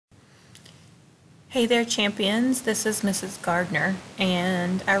Hey there, champions. This is Mrs. Gardner,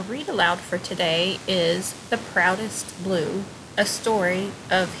 and our read aloud for today is The Proudest Blue, a story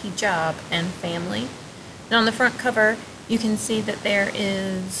of hijab and family. And on the front cover, you can see that there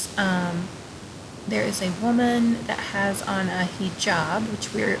is a woman that has on a hijab,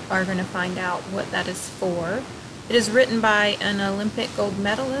 which we are going to find out what that is for. It is written by an Olympic gold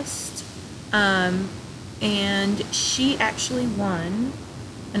medalist, and she actually won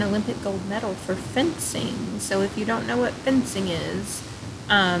an Olympic gold medal for fencing. So if you don't know what fencing is,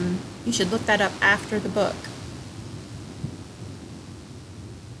 you should look that up after the book.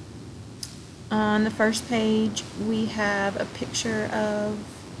 On the first page, we have a picture of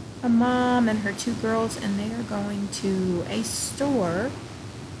a mom and her two girls, and they are going to a store,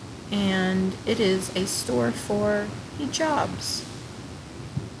 and it is a store for hijabs.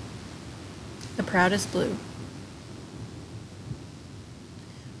 The Proudest Blue.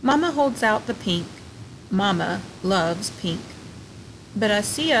 Mama holds out the pink. Mama loves pink. But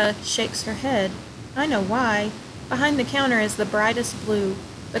Asiya shakes her head. I know why. Behind the counter is the brightest blue,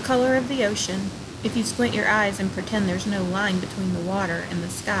 the color of the ocean, if you squint your eyes and pretend there's no line between the water and the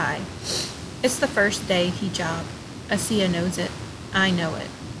sky. It's the first day hijab. Asiya knows it. I know it.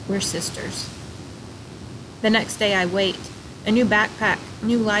 We're sisters. The next day I wait. A new backpack,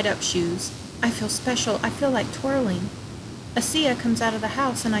 new light-up shoes. I feel special. I feel like twirling. Asiya comes out of the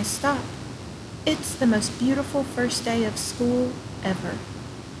house and I stop. It's the most beautiful first day of school ever.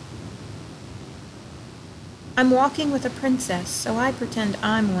 I'm walking with a princess, so I pretend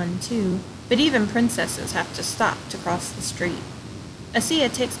I'm one too, but even princesses have to stop to cross the street.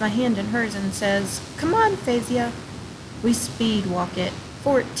 Asiya takes my hand in hers and says, "Come on, Fazia." We speed walk it,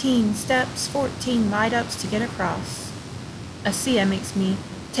 14 steps, 14 light-ups to get across. Asiya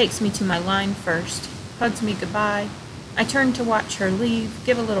takes me to my line first, hugs me goodbye. I turn to watch her leave,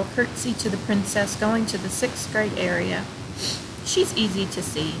 give a little curtsy to the princess going to the 6th grade area. She's easy to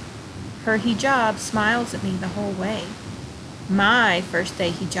see. Her hijab smiles at me the whole way. My first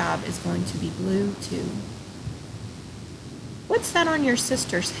day hijab is going to be blue too. What's that on your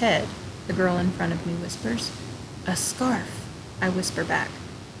sister's head? The girl in front of me whispers. A scarf, I whisper back.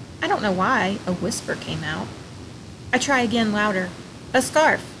 I don't know why a whisper came out. I try again louder. A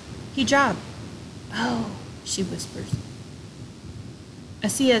scarf, hijab. Oh, she whispers.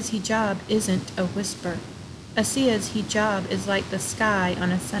 Asiya's hijab isn't a whisper. Asiya's hijab is like the sky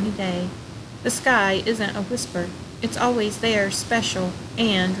on a sunny day. The sky isn't a whisper. It's always there, special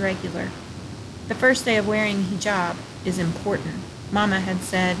and regular. The first day of wearing hijab is important. Mama had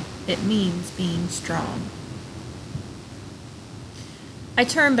said it means being strong. I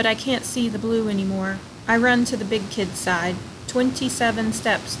turn, but I can't see the blue anymore. I run to the big kid's side, 27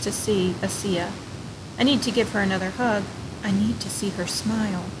 steps to see Asiya. I need to give her another hug. I need to see her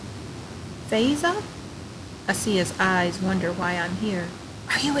smile. Faiza? Asiya's eyes wonder why I'm here.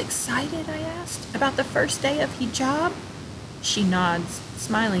 Are you excited, I asked, about the first day of hijab? She nods,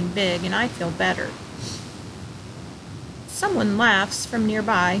 smiling big, and I feel better. Someone laughs from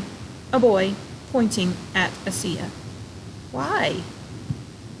nearby, a boy, pointing at Asiya. Why?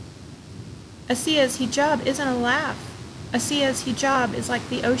 Asiya's hijab isn't a laugh. Asiya's hijab is like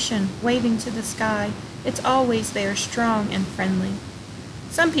the ocean, waving to the sky. It's always there, strong and friendly.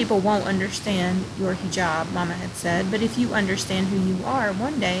 Some people won't understand your hijab, Mama had said, but if you understand who you are,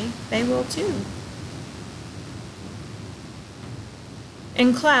 one day they will too.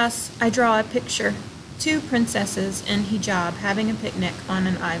 In class, I draw a picture. 2 princesses in hijab having a picnic on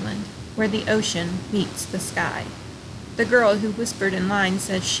an island, where the ocean meets the sky. The girl who whispered in line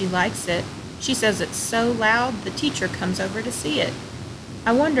says she likes it. She says it's so loud, the teacher comes over to see it.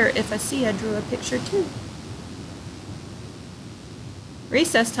 I wonder if Asiya drew a picture too.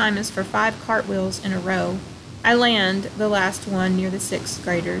 Recess time is for 5 cartwheels in a row. I land the last one near the 6th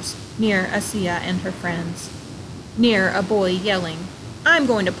graders, near Asiya and her friends. Near a boy yelling, "I'm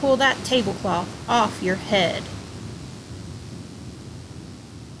going to pull that tablecloth off your head."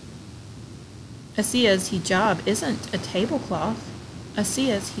 Asiya's hijab isn't a tablecloth.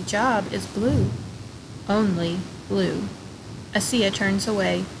 Asiya's hijab is blue. Only blue. Asiya turns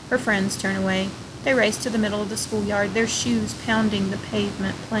away. Her friends turn away. They race to the middle of the schoolyard, their shoes pounding the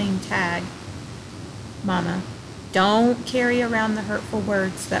pavement, playing tag. Mama, don't carry around the hurtful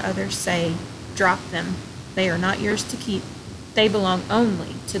words that others say. Drop them. They are not yours to keep. They belong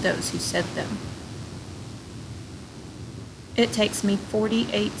only to those who said them. It takes me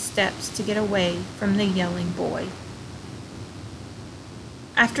 48 steps to get away from the yelling boy.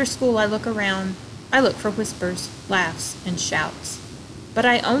 After school, I look around. I look for whispers, laughs, and shouts. But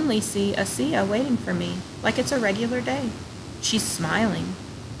I only see Asiya waiting for me, like it's a regular day. She's smiling,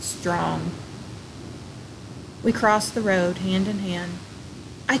 strong. We cross the road hand in hand.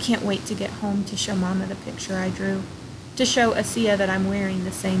 I can't wait to get home to show Mama the picture I drew, to show Asiya that I'm wearing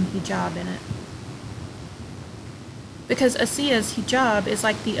the same hijab in it. Because Asiya's hijab is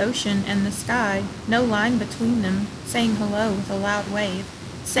like the ocean and the sky, no line between them, saying hello with a loud wave,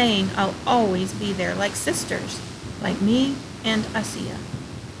 saying I'll always be there like sisters, like me and Asiya.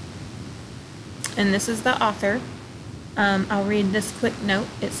 And this is the author. I'll read this quick note.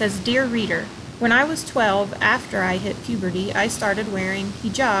 It says, Dear reader, when I was 12, after I hit puberty, I started wearing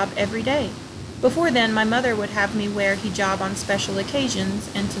hijab every day. Before then, my mother would have me wear hijab on special occasions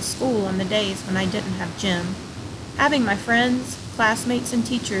and to school on the days when I didn't have gym. Having my friends, classmates, and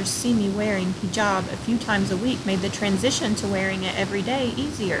teachers see me wearing hijab a few times a week made the transition to wearing it every day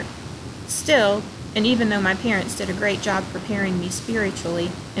easier. Still, and even though my parents did a great job preparing me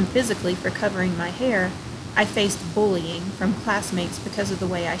spiritually and physically for covering my hair, I faced bullying from classmates because of the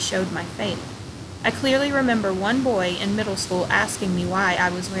way I showed my faith. I clearly remember one boy in middle school asking me why I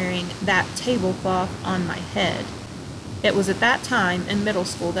was wearing that tablecloth on my head. It was at that time in middle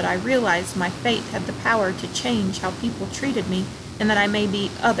school that I realized my faith had the power to change how people treated me and that I may be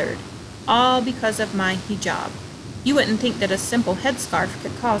othered, all because of my hijab. You wouldn't think that a simple headscarf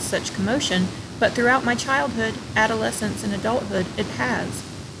could cause such commotion, but throughout my childhood, adolescence, and adulthood, it has.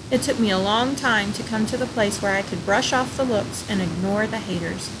 It took me a long time to come to the place where I could brush off the looks and ignore the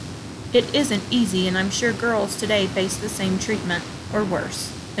haters. It isn't easy, and I'm sure girls today face the same treatment, or worse,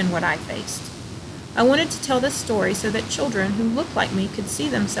 than what I faced. I wanted to tell this story so that children who look like me could see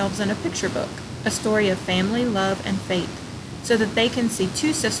themselves in a picture book, a story of family, love, and faith, so that they can see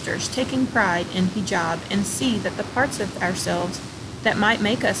two sisters taking pride in hijab and see that the parts of ourselves that might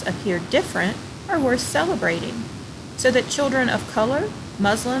make us appear different are worth celebrating, so that children of color,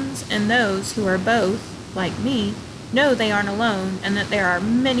 Muslims, and those who are both, like me, know they aren't alone and that there are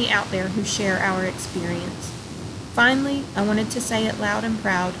many out there who share our experience. Finally, I wanted to say it loud and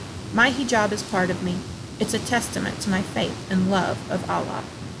proud, my hijab is part of me. It's a testament to my faith and love of Allah.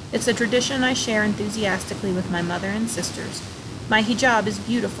 It's a tradition I share enthusiastically with my mother and sisters. My hijab is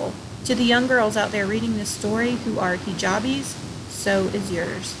beautiful. To the young girls out there reading this story who are hijabis, so is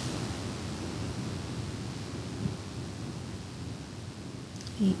yours.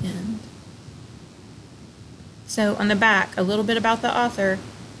 The end. So on the back, a little bit about the author.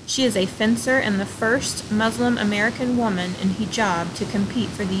 She is a fencer and the first Muslim American woman in hijab to compete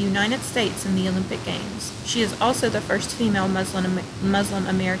for the United States in the Olympic Games. She is also the first female Muslim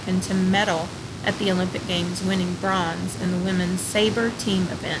American to medal at the Olympic Games, winning bronze in the women's saber team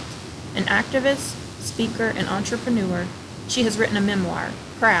event. An activist, speaker, and entrepreneur, she has written a memoir,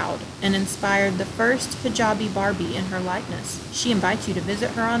 Proud, and inspired the first hijabi Barbie in her likeness. She invites you to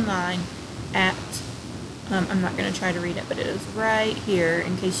visit her online at I'm not going to try to read it, but it is right here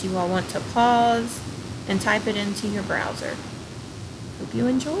in case you all want to pause and type it into your browser. Hope you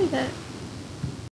enjoyed it.